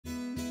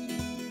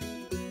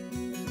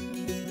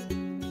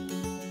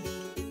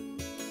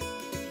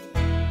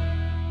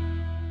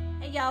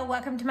y'all,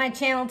 welcome to my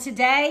channel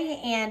today,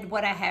 and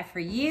what I have for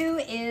you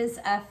is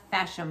a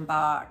Fashom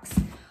box.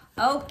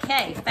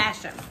 Okay,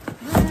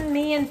 Fashom,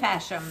 me and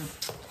Fashom.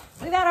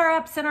 We've had our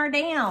ups and our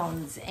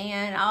downs,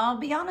 and I'll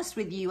be honest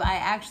with you, I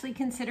actually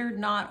considered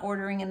not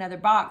ordering another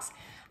box.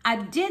 I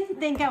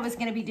didn't think I was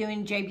going to be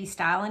doing JB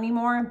Style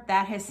anymore.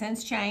 That has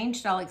since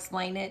changed. I'll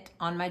explain it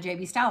on my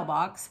JB Style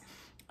box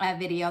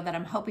video that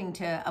I'm hoping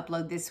to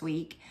upload this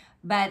week.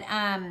 But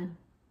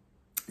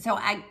so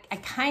I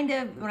kind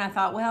of, when I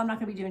thought, well, I'm not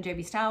going to be doing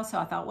JB Style, so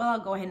I thought, well, I'll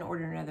go ahead and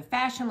order another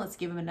Fashom. Let's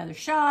give them another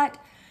shot.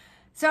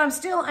 So I'm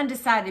still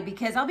undecided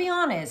because I'll be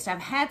honest,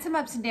 I've had some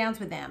ups and downs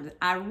with them.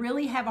 I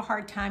really have a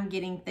hard time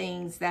getting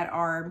things that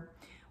are,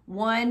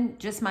 one,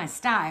 just my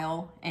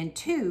style, and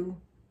two,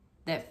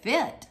 that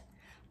fit.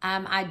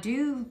 I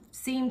do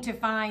seem to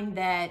find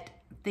that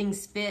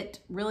things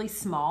fit really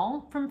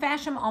small from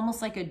Fashom,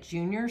 almost like a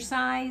junior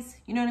size,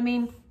 you know what I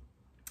mean?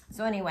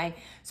 So anyway,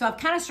 so I've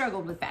kind of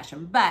struggled with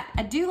Fashom, but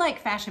I do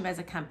like Fashom as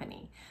a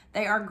company.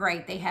 They are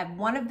great. They have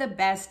one of the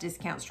best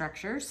discount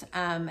structures.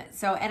 And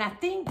I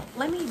think,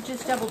 let me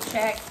just double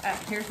check.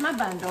 Here's my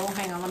bundle.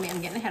 Hang on, I'm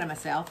getting ahead of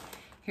myself.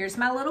 Here's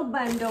my little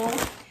bundle.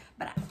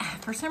 But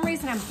for some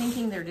reason, I'm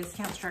thinking their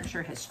discount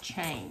structure has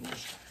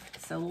changed.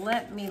 So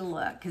let me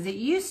look, because it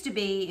used to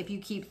be if you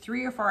keep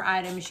 3 or 4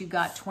 items, you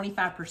got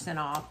 25%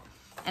 off.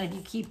 And if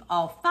you keep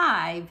all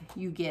 5,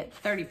 you get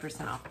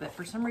 30% off. But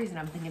for some reason,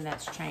 I'm thinking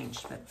that's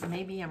changed, but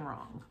maybe I'm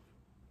wrong.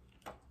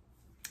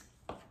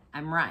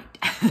 I'm right.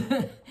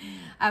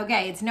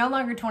 Okay, it's no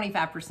longer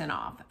 25%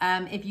 off.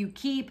 If you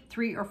keep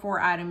 3 or 4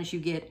 items,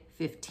 you get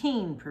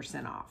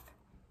 15% off.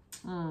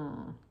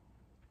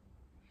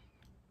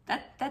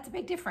 That's a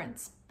big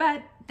difference,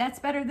 but that's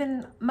better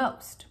than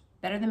most.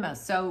 Better than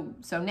most. So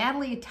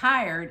Natalie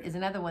Attired is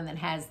another one that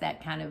has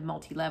that kind of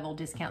multi-level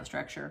discount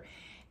structure.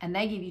 And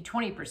they give you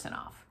 20%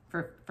 off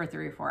for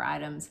 3 or 4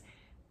 items,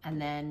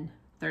 and then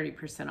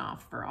 30%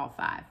 off for all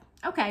 5.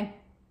 Okay,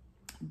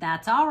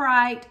 that's all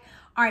right.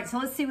 All right, so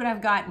let's see what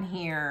I've got in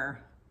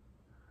here.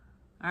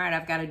 All right,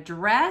 I've got a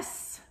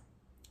dress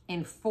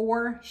and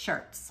 4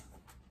 shirts.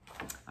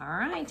 All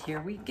right,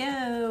 here we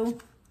go.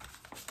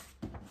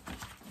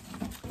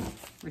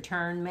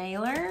 Return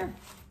mailer.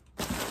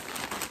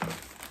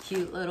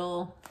 Cute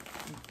little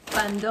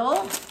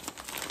bundle.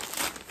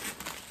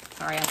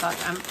 Sorry, I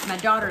thought my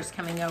daughter's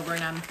coming over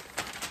and I'm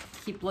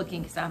keep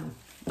looking because I'm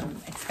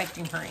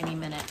expecting her any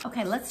minute.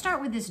 Okay, let's start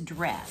with this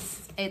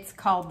dress. It's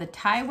called the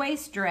tie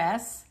waist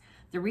dress.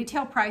 The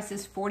retail price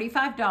is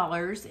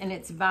 $45 and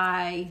it's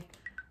by,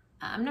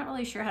 I'm not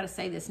really sure how to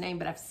say this name,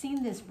 but I've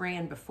seen this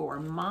brand before.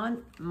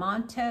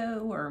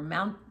 Monto or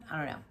Mount, I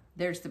don't know.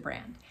 There's the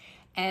brand.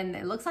 And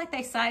it looks like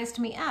they sized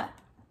me up.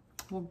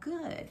 Well,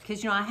 good,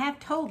 because I have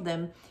told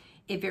them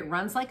if it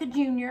runs like a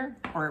junior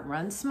or it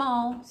runs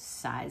small,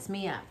 size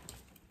me up.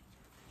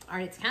 All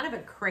right, it's kind of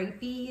a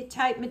crepey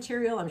type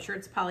material. I'm sure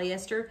it's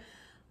polyester.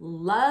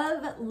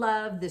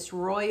 Love this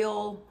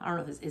royal, I don't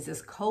know if is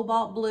this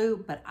cobalt blue,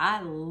 but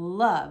I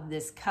love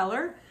this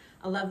color.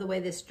 I love the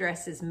way this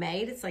dress is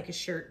made. It's like a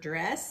shirt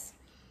dress.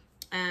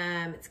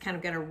 It's kind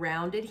of got a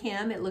rounded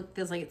hem. It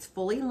feels like it's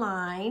fully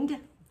lined.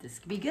 This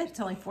could be good. It's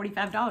only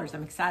 $45.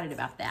 I'm excited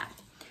about that.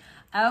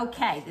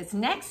 Okay, this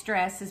next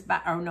dress is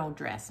by,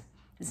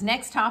 this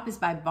next top is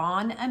by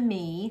Bon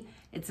Ami.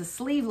 It's a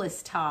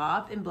sleeveless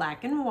top in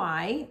black and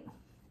white.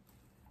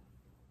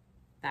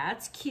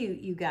 That's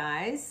cute, you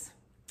guys.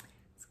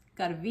 It's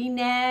got a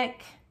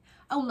V-neck.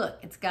 Oh, look,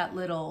 it's got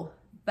little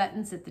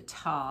buttons at the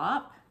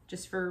top,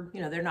 just for,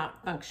 they're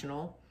not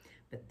functional,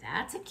 but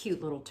that's a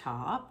cute little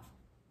top.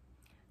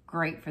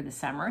 Great for the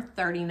summer,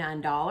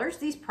 $39.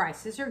 These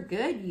prices are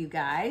good, you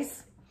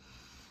guys.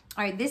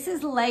 All right, this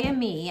is Leah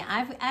Me.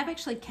 I've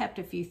actually kept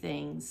a few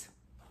things.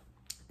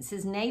 This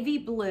is navy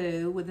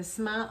blue with a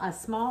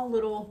small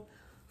little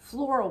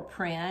floral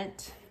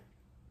print.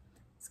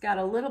 It's got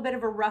a little bit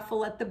of a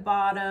ruffle at the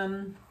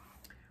bottom,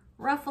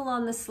 ruffle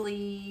on the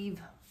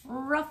sleeve,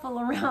 ruffle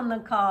around the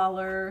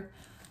collar.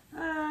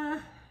 I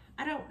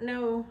don't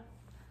know.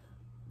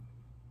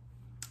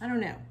 I don't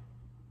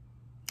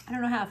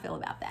know how I feel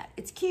about that.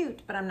 It's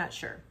cute, but I'm not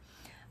sure.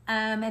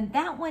 And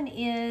that one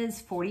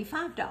is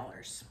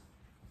 $45.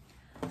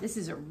 This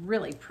is a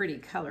really pretty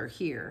color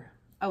here.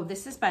 Oh,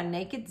 this is by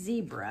Naked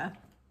Zebra.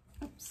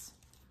 Oops.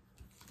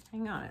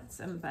 Hang on, it's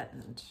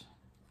unbuttoned.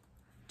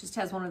 Just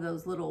has one of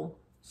those little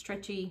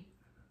stretchy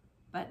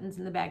buttons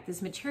in the back.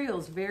 This material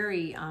is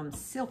very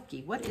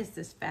silky. What is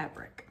this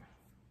fabric?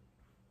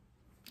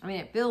 I mean,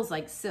 it feels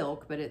like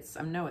silk, but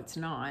I know it's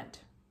not.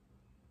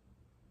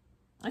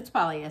 It's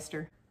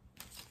polyester.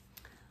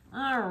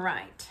 All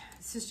right.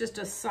 This is just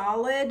a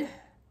solid,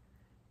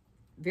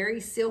 very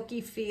silky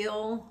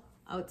feel.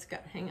 Oh, it's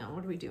got, hang on,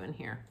 what are we doing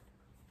here?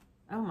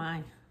 Oh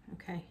my,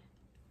 okay.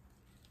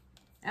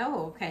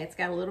 Oh, okay, it's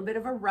got a little bit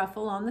of a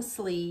ruffle on the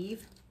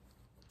sleeve.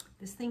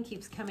 This thing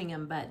keeps coming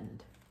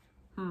unbuttoned.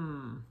 I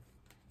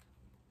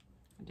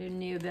didn't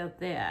know about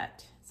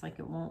that. It's like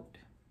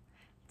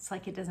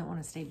it doesn't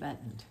want to stay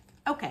buttoned.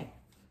 Okay,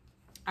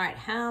 all right,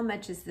 how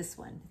much is this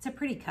one? It's a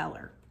pretty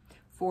color,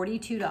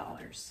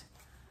 $42.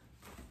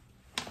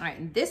 All right,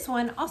 and this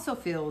one also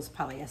feels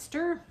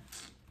polyester.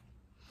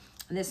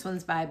 And this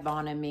one's by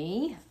Bon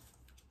Ami.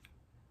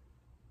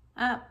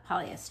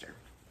 Polyester.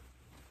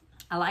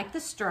 I like the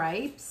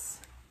stripes.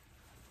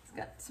 It's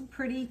got some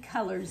pretty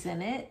colors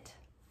in it.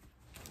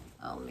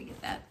 Oh, let me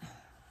get that.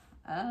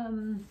 I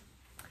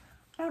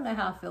don't know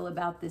how I feel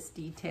about this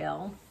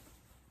detail.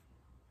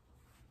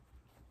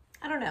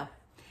 I don't know.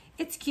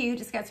 It's cute.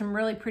 It's got some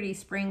really pretty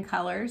spring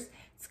colors.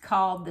 It's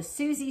called the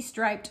Susie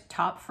Striped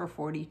Top for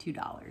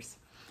 $42.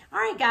 All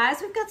right, guys,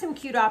 we've got some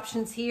cute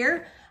options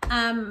here.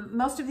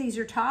 Most of these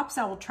are tops.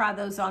 I will try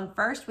those on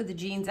first with the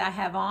jeans I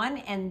have on,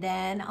 and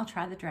then I'll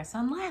try the dress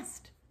on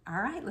last.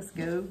 All right, let's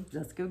go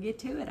get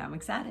to it. I'm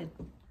excited.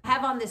 I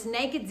have on this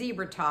naked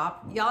zebra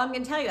top. Y'all, I'm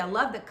gonna tell you, I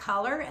love the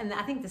color, and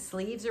I think the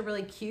sleeves are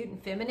really cute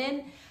and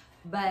feminine,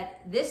 but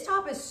this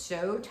top is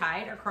so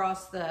tight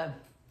across the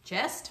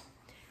chest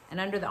and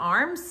under the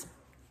arms.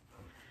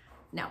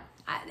 No,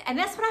 and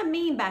that's what I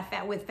mean by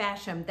with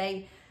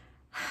Fashom.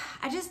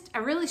 I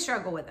really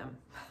struggle with them.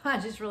 I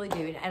just really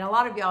do. And a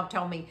lot of y'all have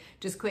told me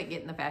just quit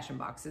getting the Fashom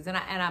boxes, and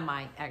I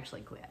might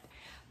actually quit.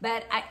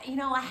 But I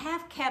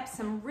have kept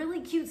some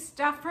really cute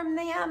stuff from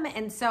them,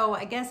 and so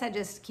I guess I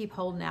just keep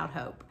holding out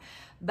hope.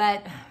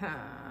 But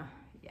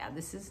yeah,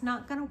 this is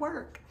not gonna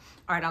work.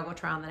 All right, I'll go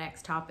try on the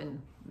next top,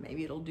 and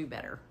maybe it'll do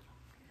better.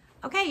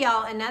 Okay,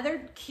 y'all,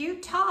 another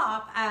cute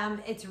top.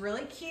 It's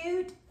really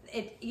cute.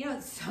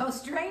 It's so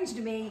strange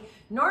to me.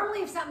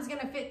 Normally, if something's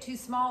gonna fit too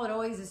small, it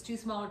always is too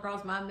small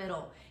across my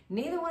middle.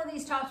 Neither one of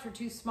these tops were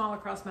too small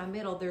across my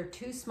middle. They're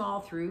too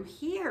small through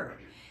here.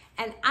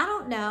 And I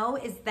don't know,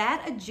 is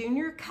that a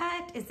junior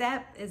cut? Is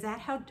that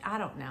how, I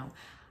don't know.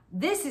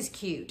 This is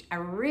cute. I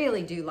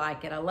really do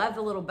like it. I love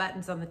the little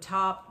buttons on the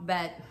top,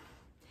 but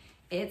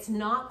it's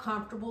not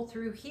comfortable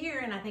through here.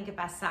 And I think if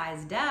I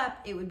sized up,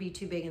 it would be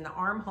too big in the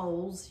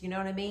armholes. You know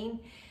what I mean?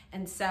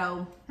 And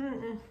so,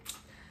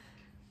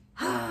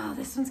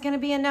 this one's gonna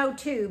be a no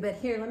too, but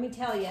here, let me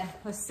tell you,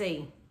 let's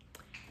see.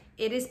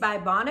 It is by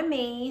Bon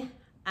Ami,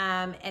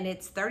 and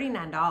it's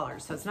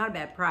 $39, so it's not a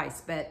bad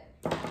price, but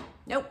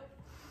nope.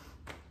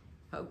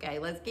 Okay,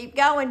 let's keep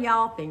going,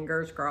 y'all.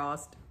 Fingers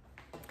crossed.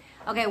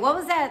 Okay, what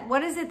was that?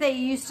 What is it they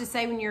used to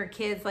say when you were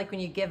kids, like when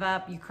you give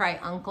up, you cry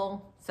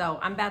uncle? So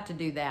I'm about to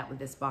do that with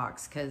this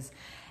box because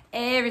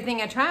everything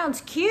I try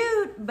on's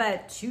cute,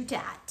 but too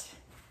tight.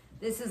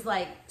 This is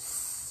like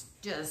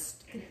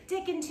just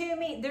sticking to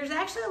me. There's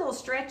actually a little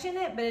stretch in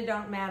it, but it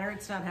don't matter.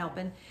 It's not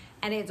helping.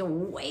 And it's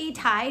way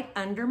tight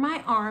under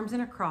my arms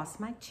and across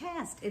my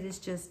chest. It is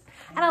just,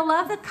 and I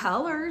love the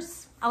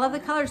colors. I love the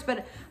colors,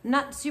 but I'm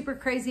not super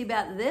crazy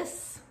about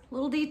this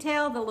little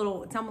detail. The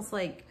little, it's almost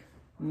like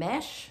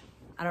mesh.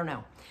 I don't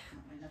know.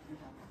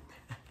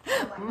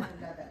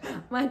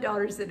 My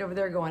daughter's sitting over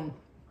there going,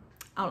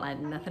 I don't like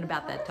nothing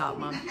about that top,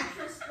 Mom.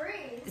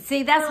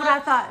 See, that's what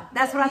I thought.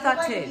 That's what I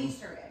thought too.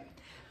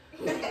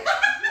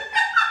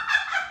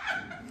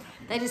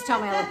 They just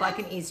told me I look like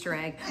an Easter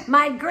egg.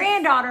 My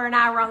granddaughter and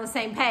I were on the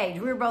same page.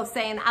 We were both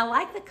saying, I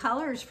like the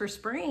colors for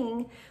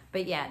spring,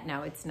 but yeah,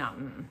 no, it's not.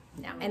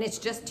 No, and it's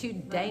just too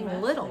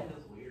dang little.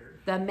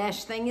 The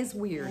mesh thing is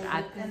weird.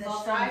 And the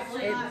stripes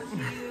are not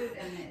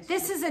cute.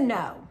 This is a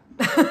no.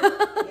 All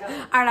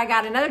right, I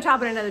got another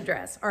top and another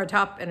dress, or a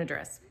top and a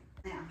dress.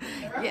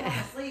 Yeah.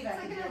 It's like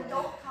an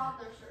adult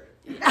toddler shirt.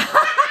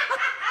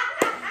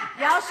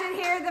 Y'all should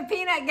hear the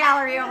peanut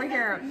gallery over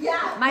here.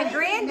 Yeah. My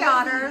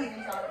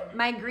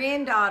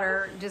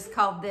granddaughter just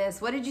called this,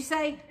 what did you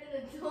say?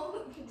 An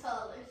adult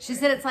toddler shirt. She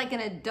said it's like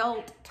an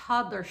adult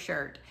toddler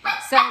shirt.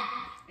 So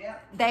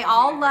they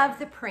all love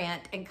the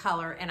print and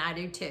color, and I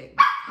do too.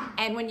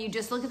 And when you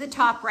just look at the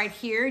top right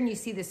here and you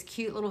see this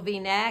cute little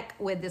V-neck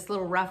with this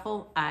little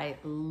ruffle, I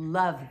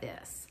love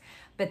this.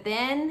 But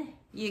then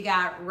you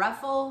got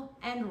ruffle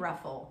and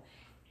ruffle.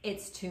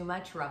 It's too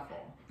much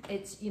ruffle.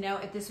 It's,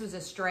 if this was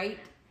a straight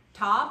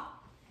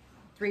top,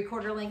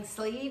 3/4 length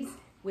sleeves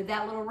with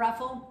that little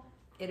ruffle,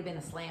 it'd have been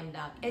a slam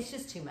dunk. It's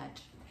just too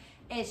much.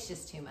 It's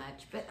just too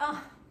much. But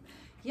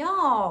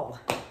y'all,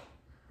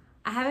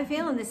 I have a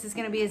feeling this is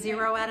going to be a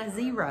 0 out of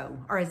 0,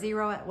 or a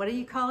 0 out, what do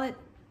you call it?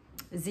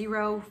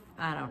 0,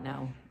 I don't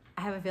know.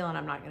 I have a feeling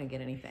I'm not going to get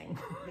anything.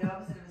 The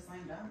opposite of a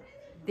slam dunk.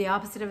 The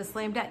opposite of a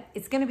slam dunk.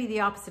 It's going to be the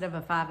opposite of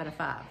a 5 out of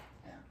 5.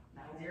 Yeah.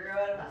 0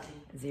 out of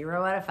 5.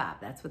 0 out of 5.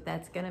 That's what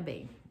that's going to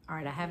be. All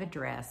right, I have a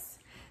dress.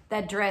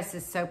 That dress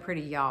is so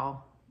pretty,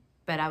 y'all.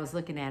 But I was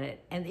looking at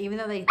it, and even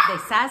though they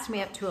sized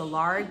me up to a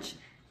large,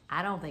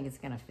 I don't think it's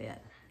going to fit.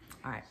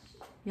 All right,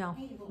 y'all,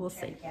 we'll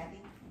see.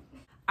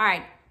 All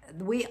right,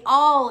 we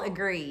all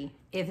agree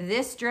if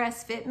this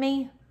dress fit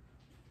me,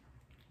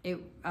 it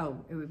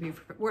would be,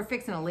 we're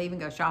fixing to leave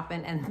and go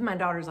shopping, and my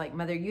daughter's like,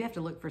 Mother, you have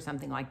to look for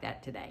something like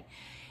that today.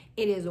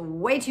 It is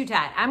way too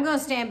tight. I'm going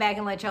to stand back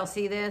and let y'all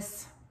see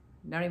this.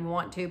 Don't even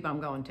want to, but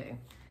I'm going to.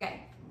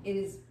 Okay,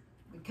 it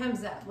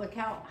comes up. Look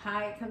how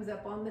high it comes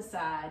up on the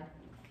side.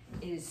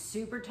 It is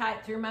super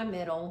tight through my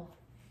middle.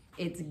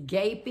 It's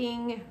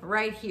gaping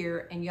right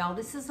here. And y'all,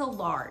 this is a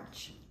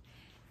large.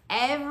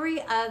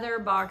 Every other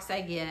box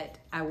I get,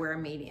 I wear a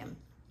medium.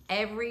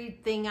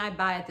 Everything I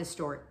buy at the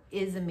store,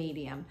 is a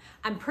medium.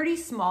 I'm pretty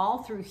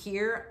small through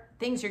here.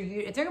 Things are,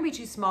 if they're gonna be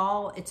too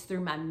small, it's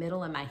through my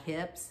middle and my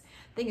hips.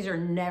 Things are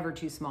never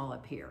too small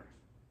up here,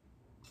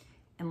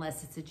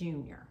 unless it's a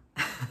junior.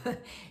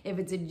 If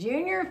it's a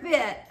junior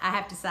fit, I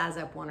have to size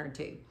up 1 or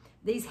 2.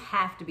 These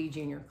have to be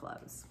junior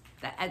clothes.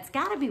 It's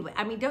gotta be,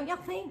 I mean, don't y'all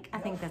think? I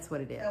think that's what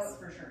it is. Oh,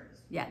 for sure.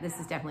 Yeah, this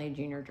is definitely a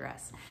junior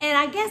dress. And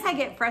I guess I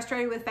get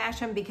frustrated with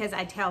Fashom because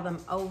I tell them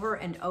over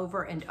and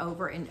over and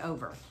over and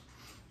over.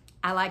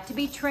 I like to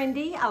be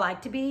trendy. I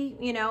like to be,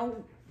 you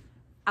know,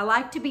 I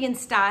like to be in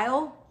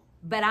style,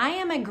 but I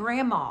am a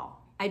grandma.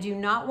 I do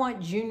not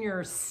want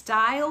junior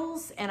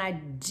styles, and I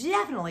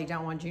definitely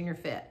don't want junior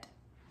fit.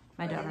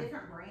 My daughter. Are they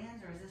different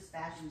brands, or is this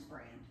Fashom's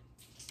brand?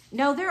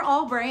 No, they're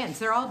all brands.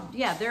 They're all,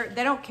 yeah,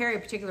 they don't carry a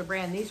particular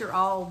brand. These are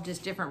all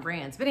just different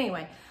brands. But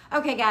anyway,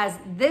 okay, guys,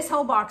 this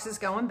whole box is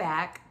going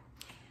back.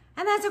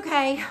 And that's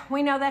okay.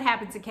 We know that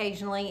happens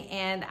occasionally,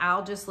 and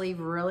I'll just leave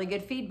really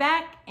good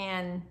feedback,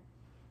 and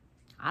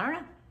I don't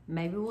know,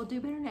 maybe we'll do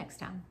better next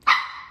time.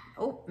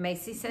 Oh,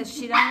 Macy says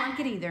she doesn't like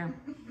it either.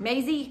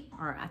 Maisie,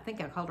 or I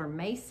think I called her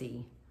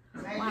Macy.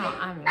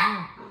 Wow,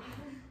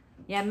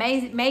 yeah,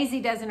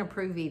 Maisie doesn't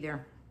approve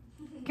either.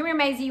 Come here,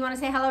 Maisie. You want to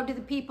say hello to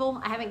the people?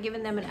 I haven't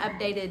given them an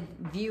updated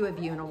view of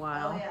you in a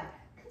while. Oh, yeah.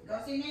 Go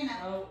see Nina.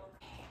 Oh.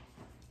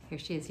 Here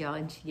she is, y'all,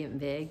 and she's getting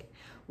big.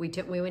 We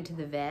went to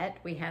the vet.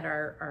 We had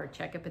our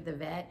checkup at the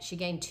vet. She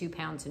gained 2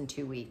 pounds in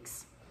 2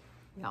 weeks.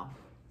 Y'all,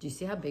 do you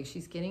see how big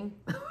she's getting?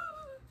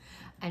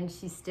 And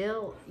she's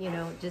still, you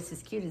know, just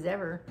as cute as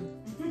ever.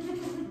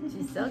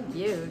 She's so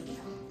cute.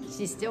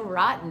 She's still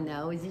rotten,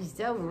 though. She's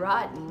still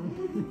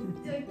rotten.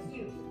 So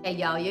cute. Hey,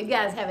 y'all, you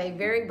guys have a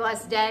very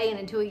blessed day. And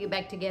until we get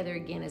back together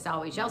again, as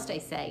always, y'all stay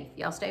safe.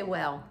 Y'all stay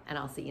well. And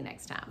I'll see you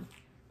next time.